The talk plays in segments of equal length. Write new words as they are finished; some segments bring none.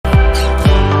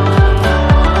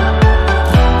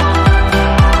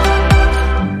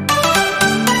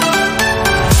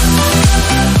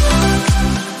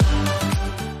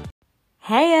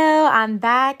I'm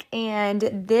back, and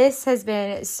this has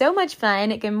been so much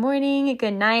fun. Good morning,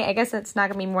 good night. I guess it's not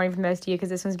going to be morning for most of you because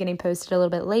this one's getting posted a little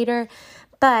bit later.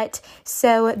 But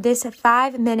so this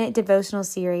 5-minute devotional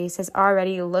series has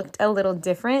already looked a little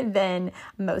different than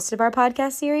most of our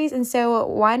podcast series. And so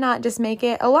why not just make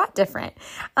it a lot different?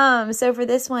 So for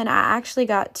this one, I actually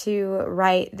got to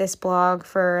write this blog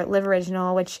for Live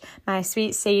Original, which my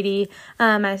sweet Sadie,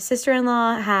 my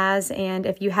sister-in-law has. And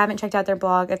if you haven't checked out their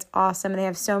blog, it's awesome. They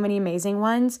have so many amazing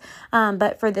ones.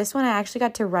 But for this one, I actually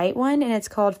got to write one, and it's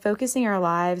called Focusing Our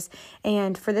Lives.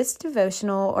 And for this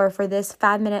devotional, or for this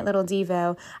 5-minute little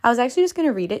devo, I was actually just going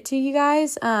to read it to you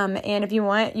guys. And if you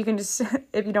want, you can just,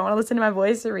 if you don't want to listen to my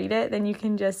voice or read it, then you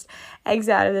can just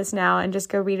exit out of this now and just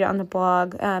go read it on the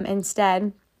blog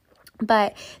instead.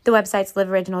 But the website's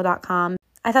liveoriginal.com.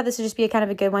 I thought this would just be a kind of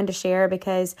a good one to share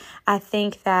because I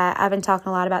think that I've been talking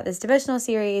a lot about this devotional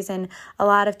series, and a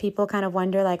lot of people kind of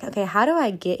wonder like, okay, how do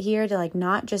I get here to like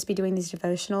not just be doing these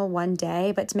devotional one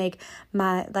day, but to make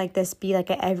my like this be like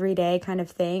an everyday kind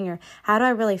of thing? Or how do I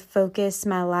really focus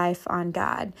my life on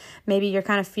God? Maybe you're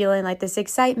kind of feeling like this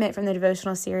excitement from the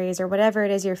devotional series or whatever it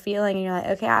is you're feeling, and you're like,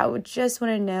 okay, I would just want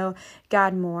to know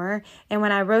God more. And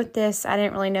when I wrote this, I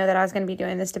didn't really know that I was going to be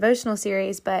doing this devotional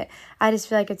series, but I just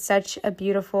feel like it's such a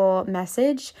beautiful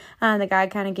message that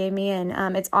God kind of gave me,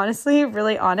 and it's honestly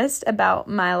really honest about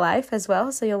my life as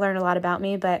well, so you'll learn a lot about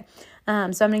me. But so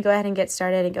I'm going to go ahead and get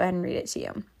started and go ahead and read it to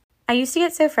you. I used to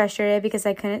get so frustrated because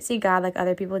I couldn't see God like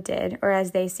other people did, or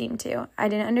as they seemed to. I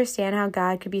didn't understand how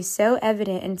God could be so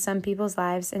evident in some people's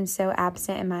lives and so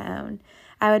absent in my own.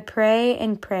 I would pray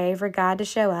and pray for God to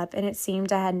show up, and it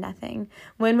seemed I had nothing.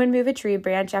 Wind would move a tree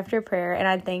branch after prayer, and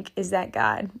I'd think, is that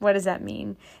God? What does that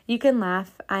mean? You can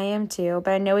laugh. I am too,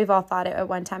 but I know we've all thought it at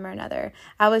one time or another.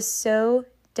 I was so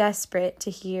desperate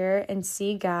to hear and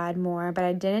see God more, but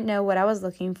I didn't know what I was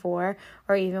looking for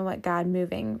or even what God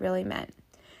moving really meant.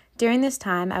 During this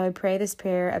time, I would pray this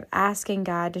prayer of asking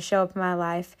God to show up in my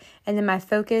life, and then my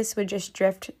focus would just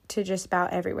drift to just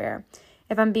about everywhere.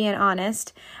 If I'm being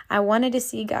honest, I wanted to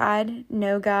see God,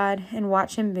 know God, and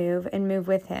watch Him move and move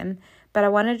with Him, but I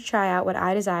wanted to try out what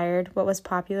I desired, what was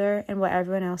popular, and what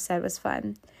everyone else said was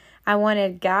fun. I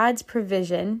wanted God's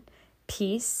provision,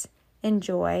 peace, and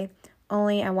joy,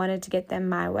 only I wanted to get them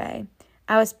my way.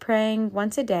 I was praying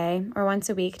once a day or once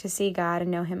a week to see God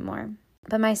and know Him more,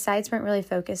 but my sights weren't really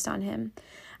focused on Him.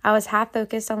 I was half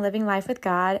focused on living life with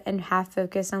God and half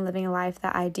focused on living a life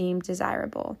that I deemed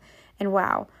desirable. And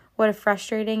wow, what a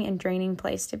frustrating and draining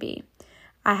place to be.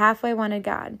 I halfway wanted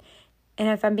God. And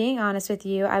if I'm being honest with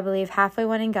you, I believe halfway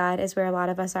wanting God is where a lot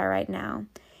of us are right now.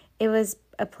 It was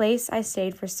a place I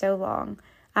stayed for so long.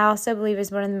 I also believe it's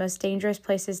one of the most dangerous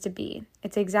places to be.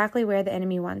 It's exactly where the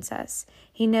enemy wants us.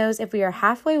 He knows if we are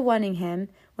halfway wanting Him,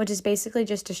 which is basically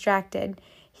just distracted,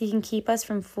 he can keep us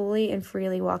from fully and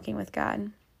freely walking with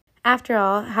God. After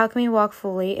all, how can we walk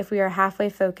fully if we are halfway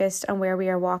focused on where we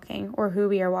are walking or who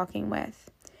we are walking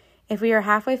with? If we are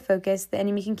halfway focused, the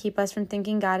enemy can keep us from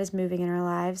thinking God is moving in our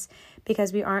lives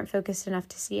because we aren't focused enough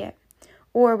to see it.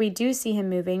 Or we do see Him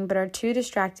moving but are too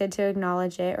distracted to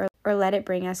acknowledge it or let it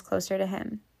bring us closer to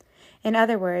Him. In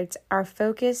other words, our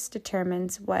focus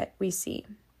determines what we see.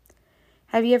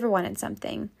 Have you ever wanted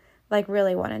something? Like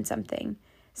really wanted something?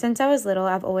 Since I was little,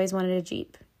 I've always wanted a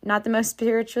Jeep. Not the most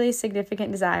spiritually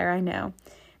significant desire, I know.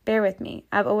 Bear with me.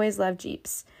 I've always loved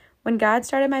Jeeps. When God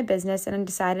started my business and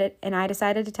I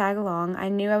decided to tag along, I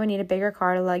knew I would need a bigger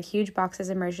car to lug huge boxes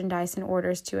of merchandise and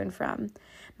orders to and from.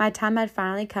 My time had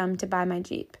finally come to buy my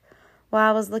Jeep. While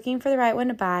I was looking for the right one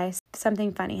to buy,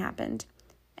 something funny happened.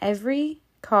 Every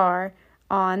car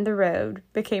on the road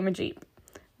became a Jeep.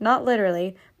 Not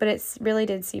literally, but it really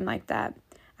did seem like that.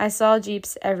 I saw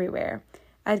Jeeps everywhere.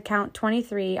 I'd count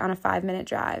 23 on a 5-minute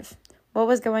drive. What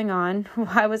was going on?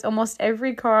 Why was almost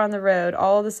every car on the road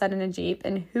all of a sudden a Jeep,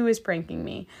 and who was pranking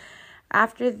me?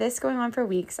 After this going on for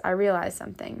weeks, I realized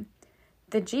something.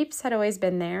 The Jeeps had always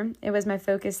been there. It was my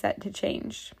focus that had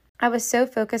changed. I was so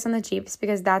focused on the Jeeps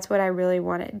because that's what I really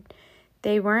wanted.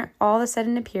 They weren't all of a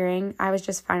sudden appearing. I was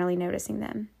just finally noticing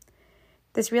them.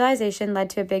 This realization led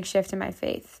to a big shift in my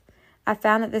faith. I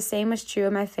found that the same was true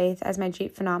in my faith as my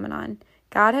Jeep phenomenon.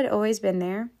 God had always been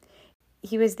there.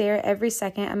 He was there every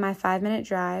second of my 5-minute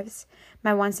drives,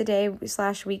 my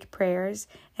once-a-day/week prayers,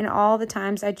 and all the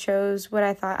times I chose what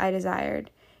I thought I desired.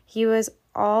 He was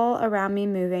all around me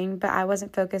moving, but I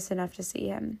wasn't focused enough to see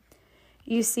Him.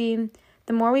 You see,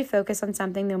 the more we focus on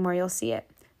something, the more you'll see it,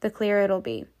 the clearer it'll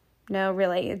be. No,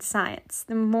 really, it's science.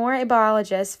 The more a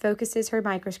biologist focuses her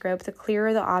microscope, the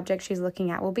clearer the object she's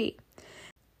looking at will be.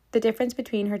 The difference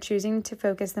between her choosing to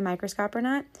focus the microscope or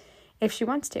not, if she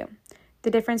wants to.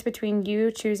 The difference between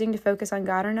you choosing to focus on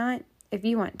God or not, if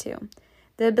you want to.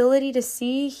 The ability to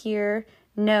see, hear,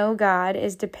 know God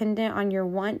is dependent on your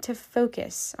want to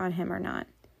focus on Him or not.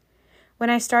 When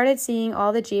I started seeing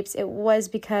all the Jeeps, it was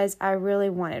because I really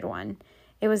wanted one.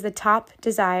 It was the top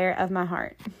desire of my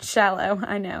heart. Shallow,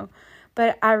 I know.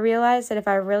 But I realized that if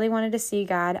I really wanted to see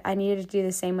God, I needed to do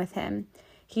the same with Him.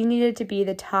 He needed to be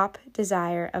the top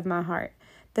desire of my heart,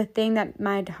 the thing that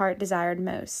my heart desired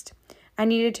most. I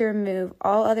needed to remove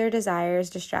all other desires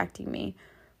distracting me.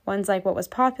 Ones like what was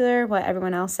popular, what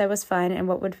everyone else said was fun, and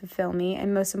what would fulfill me,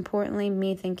 and most importantly,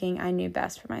 me thinking I knew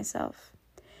best for myself.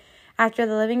 After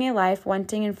living a life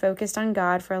wanting and focused on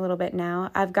God for a little bit now,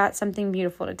 I've got something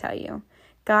beautiful to tell you.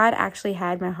 God actually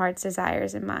had my heart's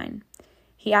desires in mind.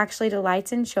 He actually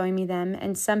delights in showing me them,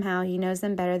 and somehow He knows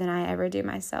them better than I ever do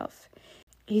myself.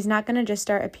 He's not going to just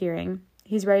start appearing.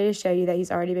 He's ready to show you that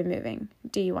He's already been moving.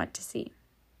 Do you want to see?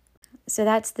 So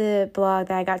that's the blog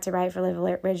that I got to write for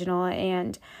Live Original,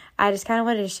 and I just kind of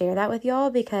wanted to share that with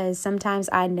y'all because sometimes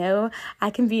I know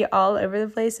I can be all over the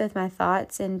place with my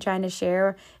thoughts and trying to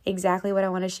share exactly what I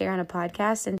want to share on a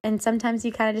podcast, and sometimes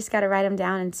you kind of just got to write them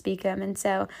down and speak them. And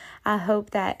so I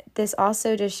hope that this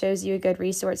also just shows you a good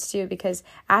resource too, because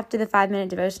after the 5-minute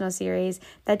devotional series,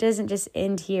 that doesn't just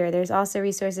end here. There's also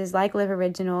resources like Live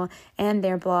Original and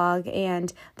their blog,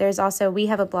 and there's also, we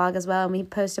have a blog as well, and we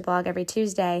post a blog every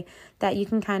Tuesday that you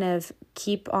can kind of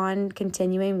keep on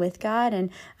continuing with God and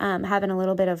having a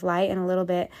little bit of light and a little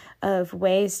bit of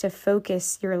ways to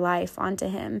focus your life onto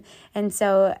Him. And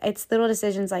so it's little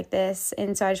decisions like this.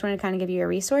 And so I just want to kind of give you a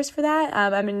resource for that.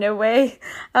 I'm in no way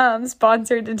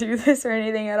sponsored to do this or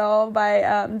anything at all.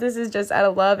 This is just out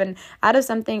of love and out of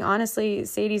something. Honestly,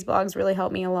 Sadie's blogs really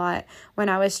helped me a lot when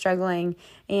I was struggling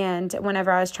and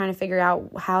whenever I was trying to figure out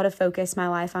how to focus my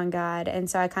life on God. And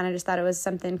so I kind of just thought it was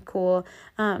something cool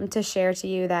to share to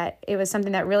you, that it was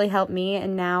something that really helped me.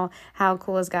 And now how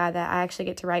cool is God that I actually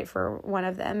get to write for one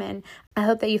of them. And I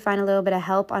hope that you find a little bit of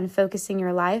help on focusing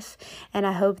your life. And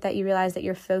I hope that you realize that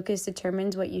your focus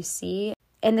determines what you see.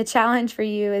 And the challenge for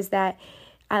you is that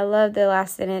I love the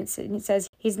last sentence. It says,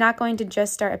 He's not going to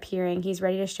just start appearing. He's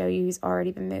ready to show you He's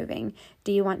already been moving.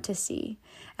 Do you want to see?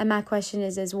 And my question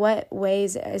is what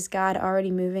ways is God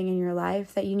already moving in your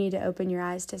life that you need to open your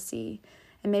eyes to see?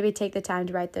 And maybe take the time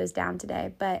to write those down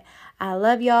today. But I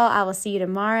love y'all. I will see you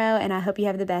tomorrow, and I hope you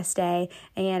have the best day.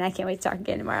 And I can't wait to talk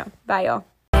again tomorrow. Bye, y'all.